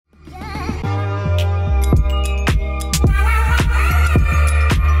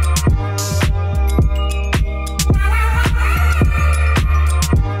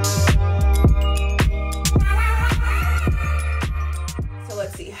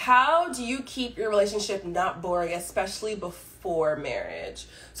how do you keep your relationship not boring, especially before marriage?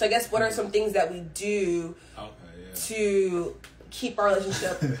 So I guess what are some things that we do to keep our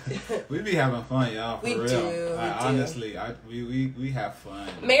relationship? We be having fun, y'all. For we real. do. Honestly, we have fun.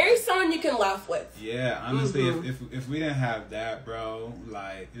 Marry someone you can laugh with. Yeah, honestly, if we didn't have that, bro,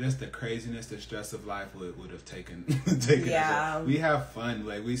 like just the craziness, the stress of life would have taken us. We have fun.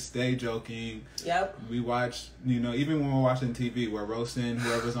 Like we stay joking. Yep. We watch, even when we're watching TV, we're roasting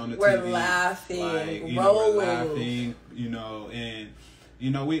whoever's on the we're TV. Laughing, like, rolling. We're laughing, and.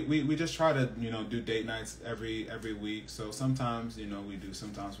 We just try to, do date nights every week. So sometimes, we do,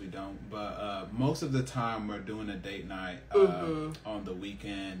 sometimes we don't. But most of the time we're doing a date night on the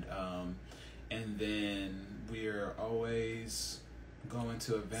weekend. And then we're always going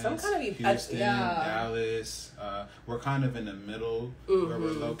to events. Some kind of Houston, Dallas. We're kind of in the middle where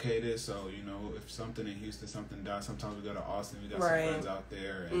we're located. So, if something in Houston, something does. Sometimes we go to Austin. We got some friends out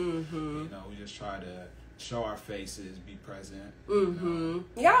there. And, we just try to show our faces, be present.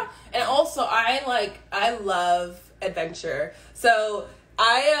 Yeah, and also I love adventure. So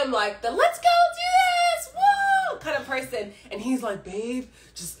I am like the let's go do this, woo, kind of person. And he's like, babe,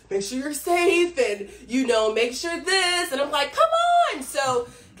 just make sure you're safe and make sure this. And I'm like, come on. So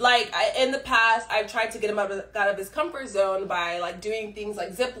in the past, I've tried to get him out of his comfort zone by like doing things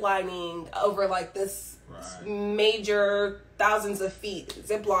like zip lining over like this major thousands of feet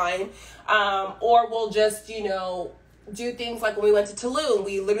zip line, or we'll just do things like when we went to Tulum,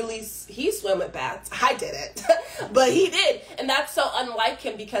 he swam with bats. I didn't, but he did, and that's so unlike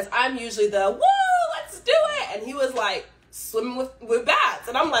him because I'm usually the woo, let's do it, and he was like swimming with bats,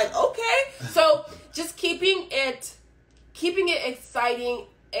 and I'm like, okay. So just keeping it exciting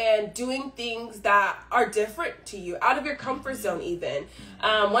and doing things that are different to you, out of your comfort zone even.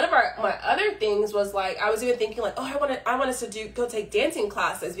 One of my other things was like, I was even thinking like, I want us to go take dancing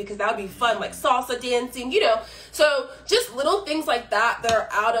classes because that would be fun, like salsa dancing, So just little things like that are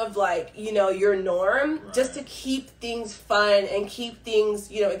out of like, your norm, just to keep things fun and keep things,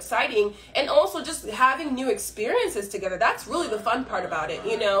 exciting. And also just having new experiences together. That's really the fun part about it,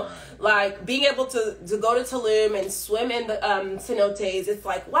 like being able to go to Tulum and swim in the cenotes. It's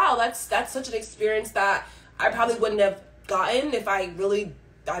like, wow, that's such an experience that I probably wouldn't have gotten if I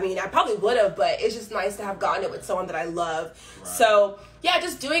probably would have, but it's just nice to have gotten it with someone that I love. So yeah,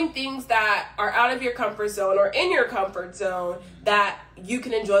 just doing things that are out of your comfort zone or in your comfort zone that you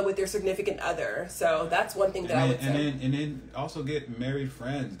can enjoy with your significant other. So that's one thing that I would say. And then also get married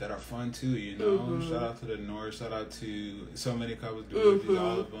friends that are fun too, Shout out to the North, shout out to so many couples,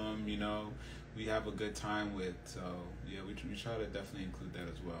 all of them, we have a good time with. So yeah, we try to definitely include that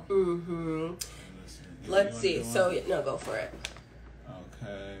as well. Let's see. So no, go for it.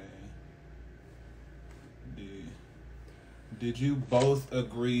 Okay. Did you both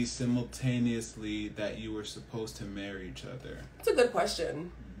agree simultaneously that you were supposed to marry each other? That's a good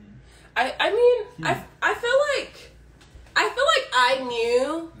question. I feel like I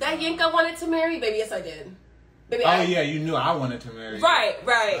knew that Yinka wanted to marry. Baby, yes, I did. Baby, yeah, you knew I wanted to marry. Right.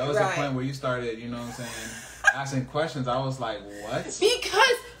 That was the point where you started, asking questions. I was like, what?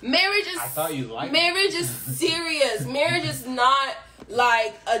 Because marriage is... I thought you liked marriage is serious. Marriage is not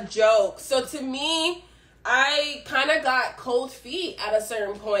like a joke. So to me, I kind of got cold feet at a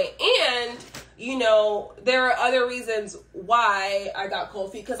certain point. And, there are other reasons why I got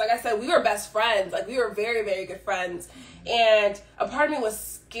cold feet. Because like I said, we were best friends. Like we were very, very good friends. And a part of me was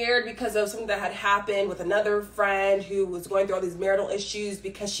scared because of something that had happened with another friend who was going through all these marital issues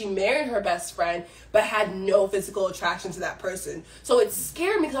because she married her best friend but had no physical attraction to that person. So it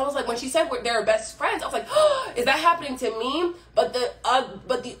scared me because I was like, when she said they were best friends, I was like, oh, is that happening to me? But the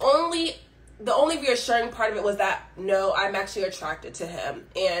only reassuring part of it was that, no, I'm actually attracted to him.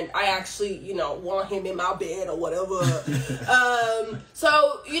 And I actually, want him in my bed or whatever.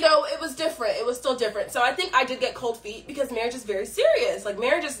 So, it was different. It was still different. So I think I did get cold feet because marriage is very serious. Like,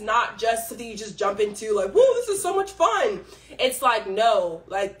 marriage is not just something you just jump into, like, whoa, this is so much fun. It's like, no,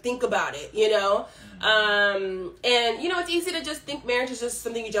 like, think about it, And, it's easy to just think marriage is just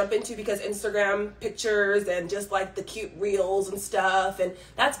something you jump into because Instagram pictures and just like the cute reels and stuff. And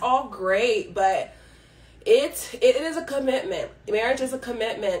that's all great, but it is a commitment. Marriage is a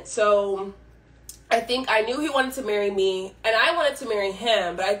commitment. So I think I knew he wanted to marry me and I wanted to marry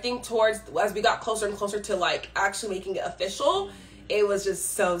him. But I think as we got closer and closer to like actually making it official, it was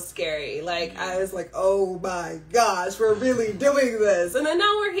just so scary. Like, I was like, oh my gosh, we're really doing this. And then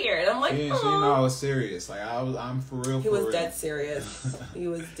now we're here. And I'm like, yeah, so I was serious. Like, I'm for real. He was dead serious. He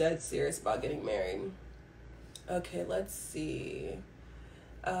was dead serious about getting married. Okay, let's see.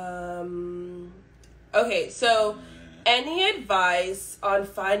 Okay, so Any advice on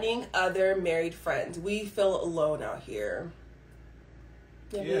finding other married friends? We feel alone out here.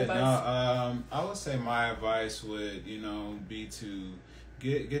 I would say my advice would, be to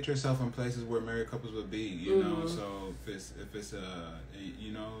get yourself in places where married couples would be, you know. So if it's a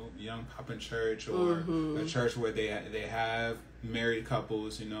young poppin' church or a church where they have married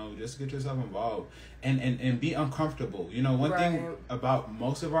couples, just get yourself involved and be uncomfortable. One thing about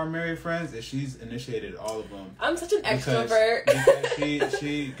most of our married friends is she's initiated all of them. I'm such an extrovert. Because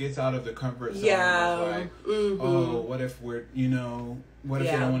she gets out of the comfort zone. Yeah. Like, oh, what if we're, what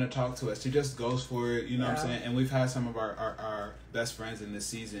if they don't want to talk to us? She just goes for it, what I'm saying? And we've had some of our best friends in this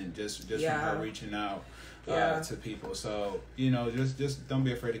season just from her reaching out to people. So, just don't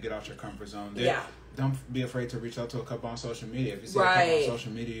be afraid to get out your comfort zone. Don't be afraid to reach out to a couple on social media. If you see a couple on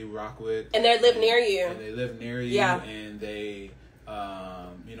social media you rock with. And they live near you. And they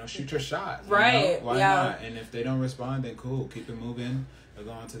shoot your shot. Right. Why not? And if they don't respond, then cool. Keep it moving. Go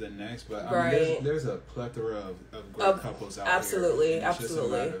on to the next, but I mean, there's a plethora of great couples out absolutely, here. Absolutely,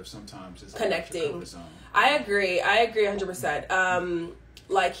 just a matter of sometimes just connecting. I agree 100%.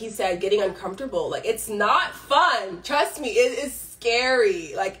 Like he said, getting uncomfortable, like it's not fun. Trust me, it is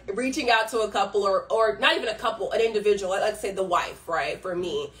scary. Like reaching out to a couple or not even a couple, an individual. Like say the wife, right? For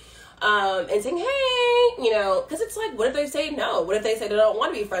me. And saying, hey, because it's like, what if they say no? What if they say they don't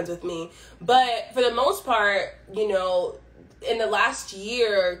want to be friends with me? But for the most part, in the last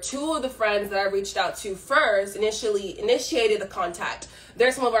year, 2 of the friends that I reached out to first initially initiated the contact.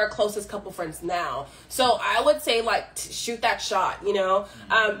 They're some of our closest couple friends now. So I would say, shoot that shot, I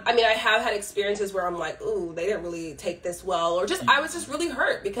mean, I have had experiences where I'm like, ooh, they didn't really take this well. Or just, I was just really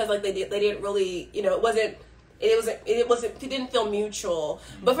hurt because, they didn't really, it didn't feel mutual.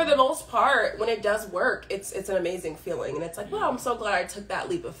 But for the most part, when it does work, it's an amazing feeling. And it's like, wow, I'm so glad I took that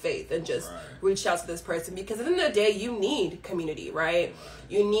leap of faith and just reached out to this person. Because at the end of the day, you need community, right?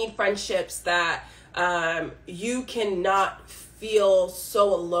 You need friendships that you cannot feel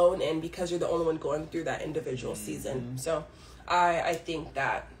so alone in because you're the only one going through that individual season. So I think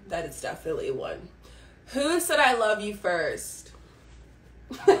that is definitely one. Who said I love you first?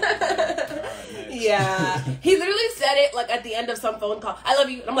 Yeah, he literally said it at the end of some phone call. I love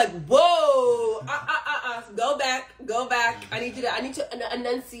you. And I'm like, whoa, go back. I need to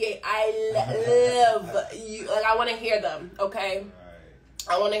enunciate. I love you. I want to hear them. Okay,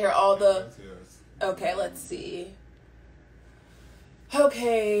 I want to hear all the. Okay, let's see. How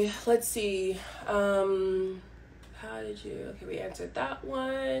did you? Okay, we answered that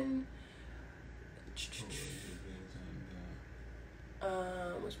one.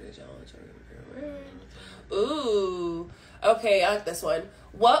 Ooh. Okay, I like this one.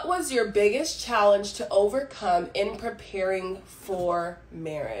 What was your biggest challenge to overcome in preparing for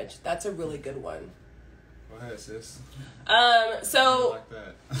marriage? That's a really good one. Go ahead, sis. So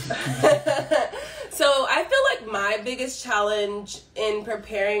I feel like my biggest challenge in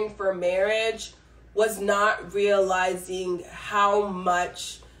preparing for marriage was not realizing how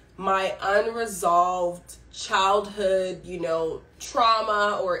much my unresolved childhood,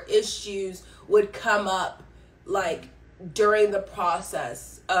 trauma or issues would come up during the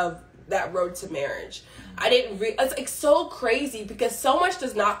process of that road to marriage. I didn't it's so crazy because so much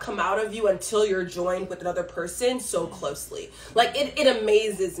does not come out of you until you're joined with another person so closely. It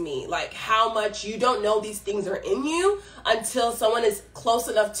amazes me how much you don't know these things are in you until someone is close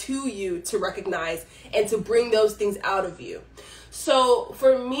enough to you to recognize and to bring those things out of you. So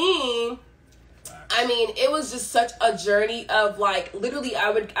for me, I mean, it was just such a journey of literally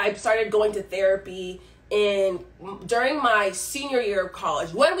I started going to therapy during my senior year of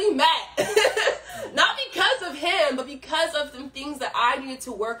college when we met. Not because of him, but because of some things that I needed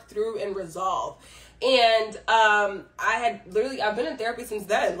to work through and resolve. And I've been in therapy since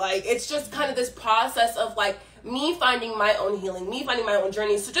then. It's just kind of this process of me finding my own healing, me finding my own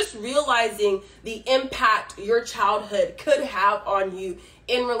journey. So just realizing the impact your childhood could have on you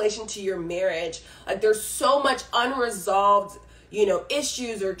in relation to your marriage. There's so much unresolved,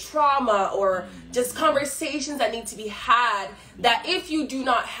 issues or trauma or just conversations that need to be had that if you do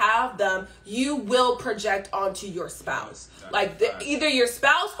not have them, you will project onto your spouse. Either your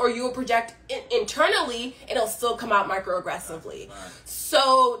spouse or you will project internally and it'll still come out microaggressively.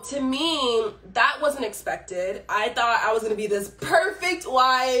 So to me, that wasn't expected. I thought I was going to be this perfect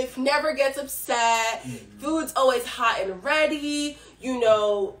wife, never gets upset, food's always hot and ready,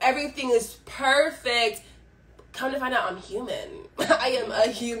 everything is perfect. Come to find out I'm human. I am a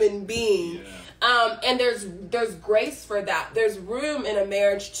human being. And there's grace for that. There's room in a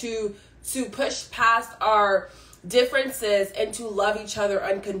marriage to push past our differences and to love each other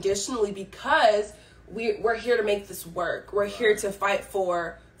unconditionally because we're here to make this work. We're here to fight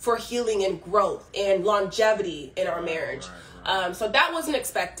for healing and growth and longevity in our marriage. So that wasn't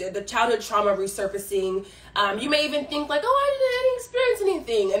expected. The childhood trauma resurfacing. You may even think like, oh, I didn't experience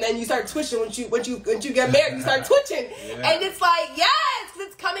anything, and then you start twitching when you get married. You start twitching, and it's like, yes,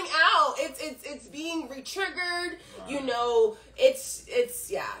 it's coming out. It's being retriggered. You know, it's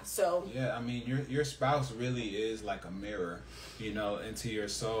yeah. So yeah, I mean, your spouse really is like a mirror, you know, into your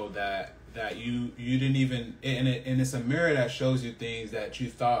soul that you didn't even, and it's a mirror that shows you things that you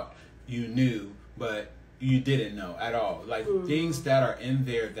thought you knew, but you didn't know at all. Like things that are in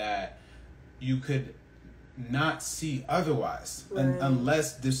there that you could not see otherwise,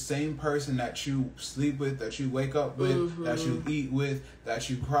 unless the same person that you sleep with, that you wake up with, that you eat with, that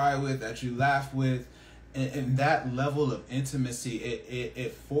you cry with, that you laugh with, and that level of intimacy,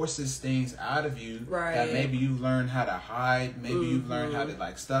 it forces things out of you that maybe you've learned how to hide, maybe you've learned how to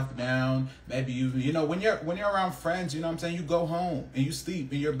like stuff down, maybe you know when you're around friends, you know what I'm saying, you go home and you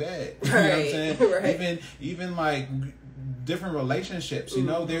sleep in your bed, you know what I'm saying, even like different relationships, you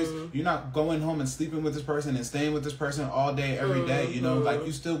know, you're not going home and sleeping with this person and staying with this person all day every day, you know, like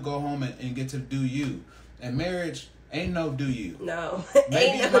you still go home and get to do you. And marriage ain't no do you. No.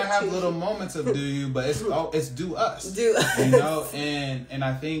 Maybe you might have little moments of do you, but it's do us. Do us. You know, and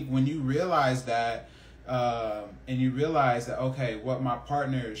I think when you realize that, and you realize that, okay, what my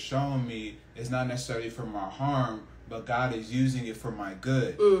partner is showing me is not necessarily for my harm, but God is using it for my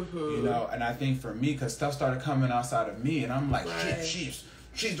good. You know, and I think for me, because stuff started coming outside of me, and I'm like, she's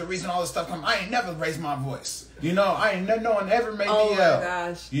the reason all this stuff come. I ain't never raised my voice. You know, no one ever made me yell.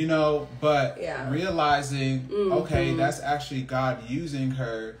 Gosh. You know, but realizing, okay, that's actually God using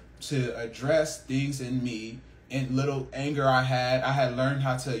her to address things in me, and little anger I had learned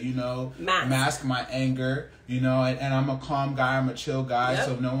how to, you know, mask my anger, you know, and I'm a calm guy, I'm a chill guy,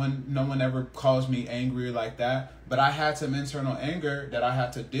 so no one ever calls me angry like that. But I had some internal anger that I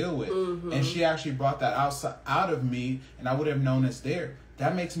had to deal with. And she actually brought that out of me, and I would have known it's there.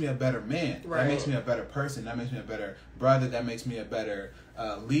 That makes me a better man. That makes me a better person. That makes me a better brother. That makes me a better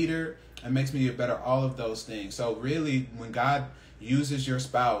leader. It makes me a better all of those things. So really, when God uses your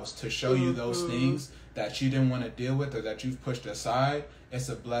spouse to show you those things that you didn't want to deal with or that you've pushed aside, it's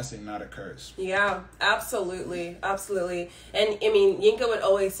a blessing, not a curse. Yeah, absolutely. Absolutely. And I mean, Yinka would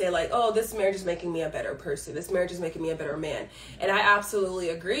always say like, oh, this marriage is making me a better person. This marriage is making me a better man. And I absolutely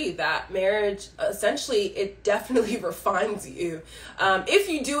agree that marriage, essentially, it definitely refines you. If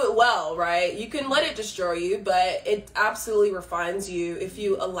you do it well, right? You can let it destroy you, but it absolutely refines you if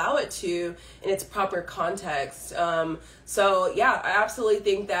you allow it to in its proper context. So yeah, I absolutely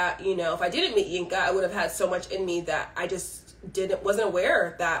think that, you know, if I didn't meet Yinka, I would have had so much in me that I just wasn't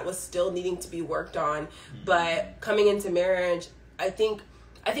aware that was still needing to be worked on. But coming into marriage, I think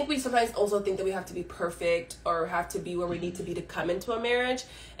we sometimes also think that we have to be perfect or have to be where we need to be to come into a marriage,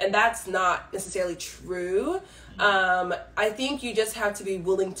 and that's not necessarily true. I think you just have to be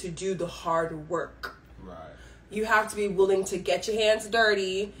willing to do the hard work. You have to be willing to get your hands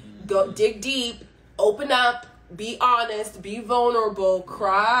dirty, go dig deep, open up, be honest, be vulnerable,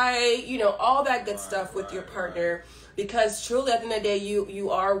 cry, you know, all that good stuff with your partner. Because truly, at the end of the day, you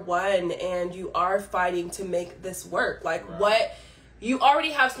are one, and you are fighting to make this work. Like what you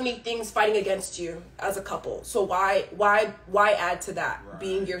already have so many things fighting against you as a couple. So why add to that?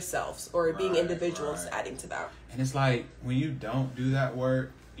 Being yourselves or being individuals, adding to that. And it's like when you don't do that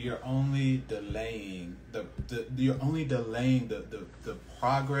work, you're only delaying the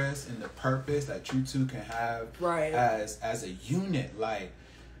progress and the purpose that you two can have as a unit. Like,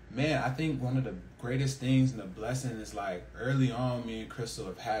 man, I think one of the greatest things and the blessing is like early on, me and Crystal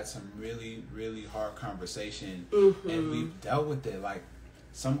have had some really, really hard conversation, and we've dealt with it. Like,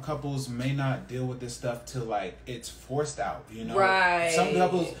 some couples may not deal with this stuff till like it's forced out, you know. Some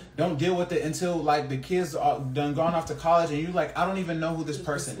couples don't deal with it until like the kids are done gone off to college, and you're like, I don't even know who this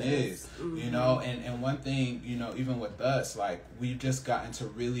person is, you know. And one thing, you know, even with us, like, we've just gotten to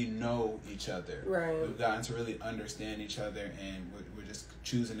really know each other. We've gotten to really understand each other, and we're just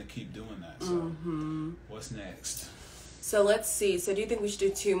choosing to keep doing that. So what's next? So let's see. So do you think we should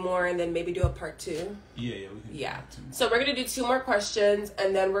do 2 more and then maybe do a part 2? Yeah, we can. Yeah. So we're going to do 2 more questions,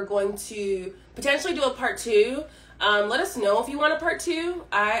 and then we're going to potentially do a part 2. Let us know if you want a part 2.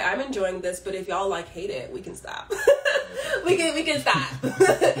 I'm enjoying this, but if y'all like hate it, we can stop. we can stop.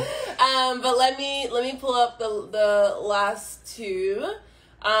 But let me pull up the last 2.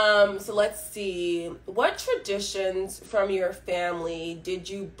 So let's see. What traditions from your family did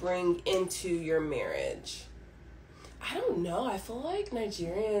you bring into your marriage? I don't know. I feel like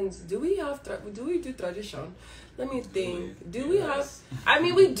Nigerians, do we do tradition? Let me think. Do we have? I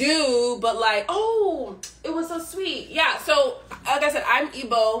mean, we do, but like, oh, it was so sweet. Yeah. So, like I said, I'm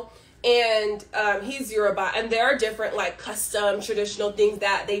Igbo, and he's Yoruba, and there are different like custom traditional things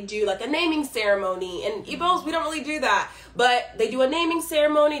that they do, like a naming ceremony. And Igbos, we don't really do that, but they do a naming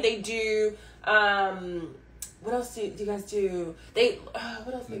ceremony. They do. What else do you guys do?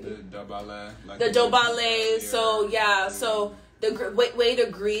 What else do they do? The dobale. Like the dobale. So yeah. So. The way to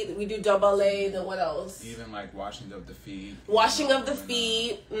greet, we do dobale. Then what else? Even like washing of the feet. Washing of the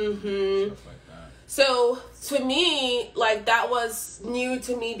feet. Mm-hmm. Stuff like that. So to me, like that was new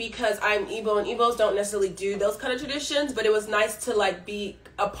to me because I'm Igbo, and Igbos don't necessarily do those kind of traditions. But it was nice to like be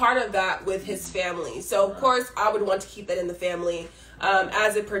a part of that with his family. So of course, I would want to keep that in the family.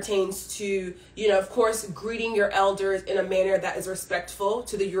 As it pertains to, of course, greeting your elders in a manner that is respectful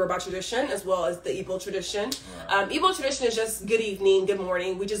to the Yoruba tradition as well as the Igbo tradition. Right. Igbo tradition is just good evening, good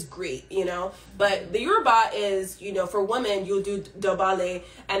morning. We just greet, But the Yoruba is, for women, you'll do dobale,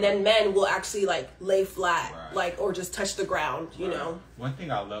 and then men will actually like lay flat, right. or just touch the ground, Right. One thing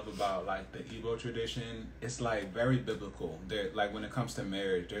I love about like the Igbo tradition, it's like very biblical. There, like when it comes to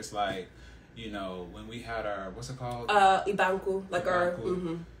marriage, there's like, when we had our, what's it called? Ibanku, like Ibanku. our.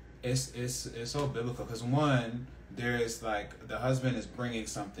 Mm-hmm. It's so biblical because one, there is like the husband is bringing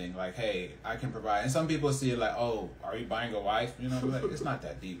something like, hey, I can provide, and some people see it like, oh, are you buying a wife? Like, it's not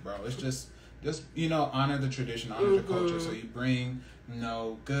that deep, bro. It's just honor the tradition, honor the culture. So you bring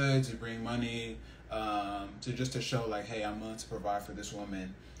goods, you bring money, to show like, hey, I'm willing to provide for this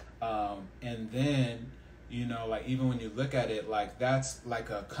woman, and then. Like even when you look at it, like that's like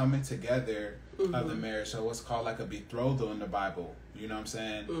a coming together of the marriage. So what's called like a betrothal in the Bible. You know what I'm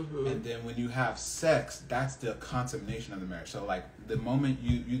saying? Mm-hmm. And then when you have sex, that's the consummation of the marriage. So like the moment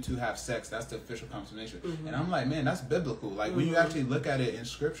you two have sex, that's the official consummation. Mm-hmm. And I'm like, man, that's biblical. Like when you actually look at it in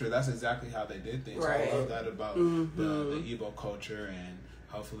scripture, that's exactly how they did things. Right. So I love that about the Igbo culture, and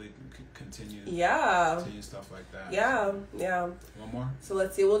hopefully continue stuff like that. Yeah. One more? So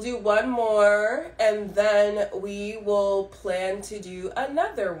let's see. We'll do one more, and then we will plan to do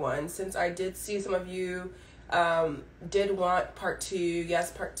another one, since I did see some of you did want part 2.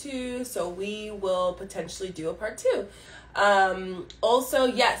 Yes, part 2. So we will potentially do a part 2. Also,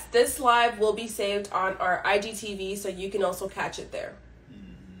 yes, this live will be saved on our IGTV, so you can also catch it there.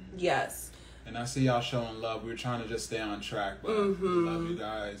 Mm-hmm. Yes. And I see y'all showing love. We're trying to just stay on track, but we love you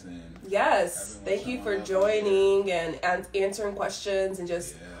guys. And yes, thank you for joining and answering questions and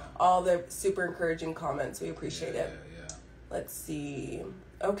just all the super encouraging comments. We appreciate it. Yeah. Let's see.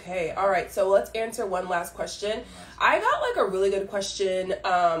 Okay, all right. So let's answer one last question. I got like a really good question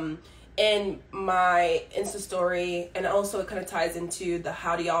in my Insta story, and also it kind of ties into the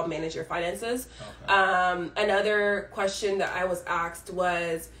how do y'all manage your finances. Okay. Another question that I was asked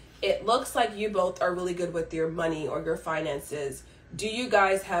was, it looks like you both are really good with your money or your finances. Do you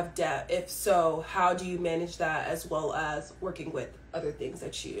guys have debt? If so, how do you manage that, as well as working with other things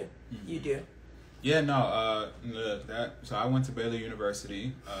that you do? Yeah, no, so I went to Baylor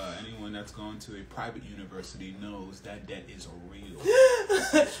University. Anyone that's going to a private university knows that debt is real.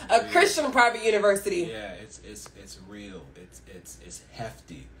 A Christian private university. Yeah, it's real. It's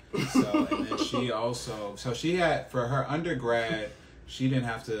hefty. So and then she had, for her undergrad, she didn't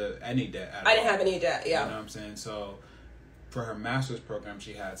have any debt at all. I didn't have any debt, yeah. You know what I'm saying? So for her master's program,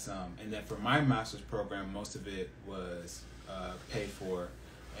 she had some. And then for my master's program, most of it was paid for.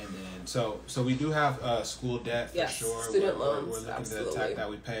 And then, so we do have school debt for sure. Student loans, we're looking absolutely. to attack that.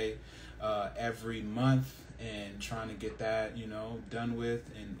 We pay every month and trying to get that, done with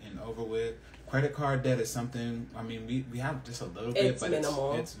and over with. Credit card debt is something, I mean, we have just a little bit, but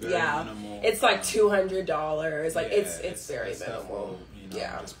minimal. it's very minimal. It's like $200. Like it's very minimal.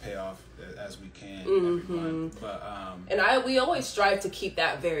 Just pay off as we can every month. But and we always strive to keep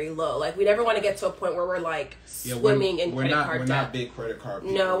that very low. Like we never want to get to a point where we're like swimming in credit card debt. We're not big credit card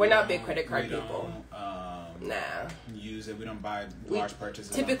people. No, we're not big credit card people. Use it. We don't buy large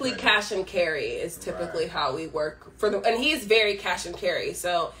purchases. Typically, cash and carry is typically how we work and he's very cash and carry.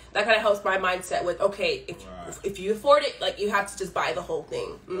 So that kind of helps my mindset with, okay, if you afford it, like you have to just buy the whole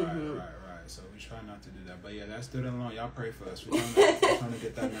thing. Mm-hmm. Right. So we try not to do that. But yeah, that student loan, y'all pray for us. We're trying to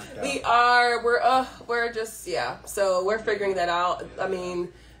get that knocked out. We are. We're just, So we're figuring that out. I mean,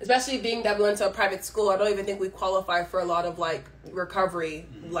 especially being that we went to a private school, I don't even think we qualify for a lot of like recovery,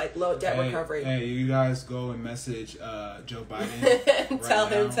 like low debt recovery. Hey, you guys go and message Joe Biden and tell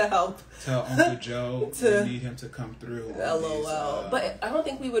him to help. Tell Uncle Joe we need him to come through. LOL. But I don't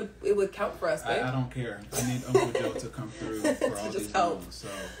think it would count for us, babe. I don't care. I need Uncle Joe to come through for all these loans. So.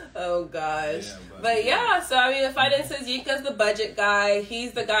 Oh gosh. But yeah, so I mean, the finances, Yinka's the budget guy.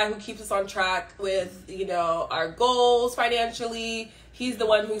 He's the guy who keeps us on track with, you know, our goals financially. He's the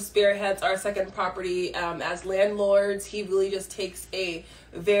one who spearheads our second property as landlords. He really just takes a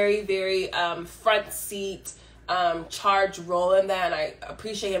very, very front seat charge role in that, and I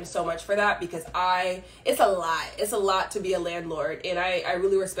appreciate him so much for that, because it's a lot to be a landlord, and I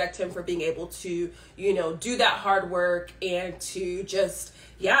really respect him for being able to, you know, do that hard work and to just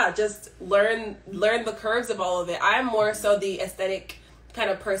learn the curves of all of it. I'm more so the aesthetic kind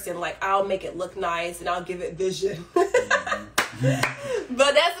of person. Like, I'll make it look nice and I'll give it vision.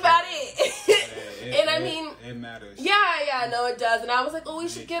 But that's about it. And I mean, it matters. Yeah, no, it does. And I was like, oh, we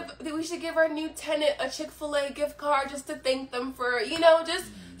should give our new tenant a Chick-fil-A gift card just to thank them for, you know, just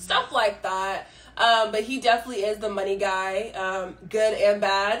stuff like that. But he definitely is the money guy, good and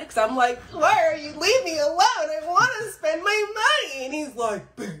bad. Because I'm like, why are you leaving me alone? I want to spend my money. And he's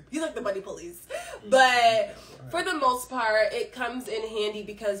like, babe. He's like the money police. But for the most part, it comes in handy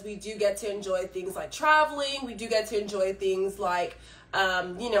because we do get to enjoy things like traveling. We do get to enjoy things like,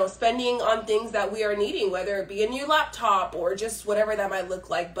 you know, spending on things that we are needing, whether it be a new laptop or just whatever that might look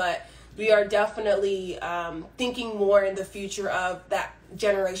like. But we are definitely thinking more in the future of that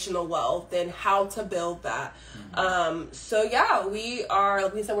generational wealth and how to build that. So yeah, we are,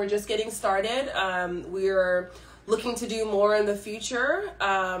 like we said, we're just getting started. We're looking to do more in the future.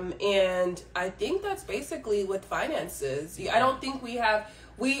 And I think that's basically with finances. I don't think we have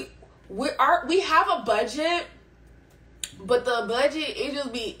a budget, but the budget,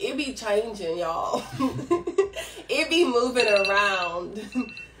 it be changing, y'all. It be moving around.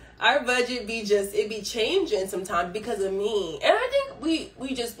 Our budget be changing sometimes because of me. And I think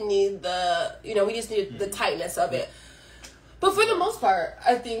we just need the tightness of it. But for the most part,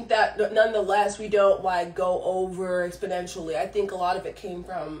 I think that nonetheless, we don't like go over exponentially. I think a lot of it came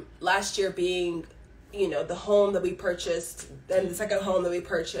from last year being, you know, the home that we purchased and the second home that we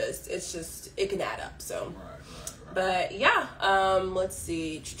purchased. It's just, it can add up. So, right. But yeah, let's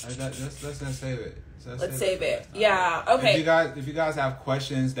see. Let's save it. Let's save it. Yeah. Okay. If you guys have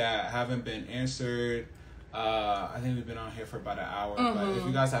questions that haven't been answered, I think we've been on here for about an hour. But if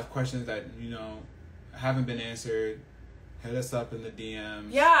you guys have questions that, you know, haven't been answered, hit us up in the DMs.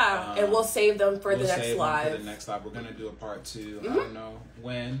 Yeah, and we'll save them for the next live. We're gonna do a part 2. I don't know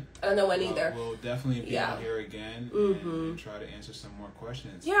when. I don't know when either. We'll definitely be on here again and try to answer some more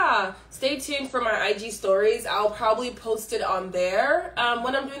questions. Yeah, stay tuned for my IG stories. I'll probably post it on there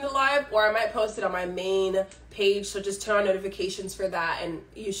when I'm doing the live, or I might post it on my main page. So just turn on notifications for that, and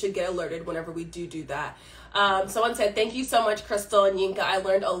you should get alerted whenever we do that. Someone said, thank you so much, Crystal and Yinka. I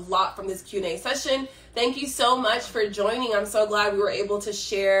learned a lot from this Q&A session. Thank you so much for joining. I'm so glad we were able to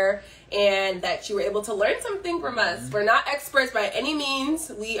share and that you were able to learn something from us. We're not experts by any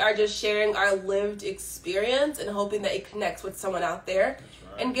means. We are just sharing our lived experience and hoping that it connects with someone out there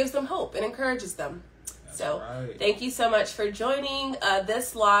and gives them hope and encourages them. Thank you so much for joining.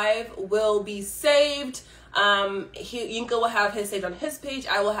 This live will be saved. Yinka will have his saved on his page.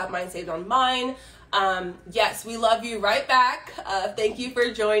 I will have mine saved on mine. Yes, we love you right back. Thank you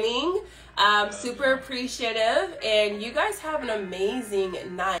for joining. Super appreciative. And you guys have an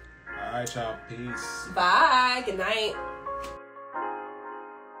amazing night. All right, y'all. Peace. Bye. Good night.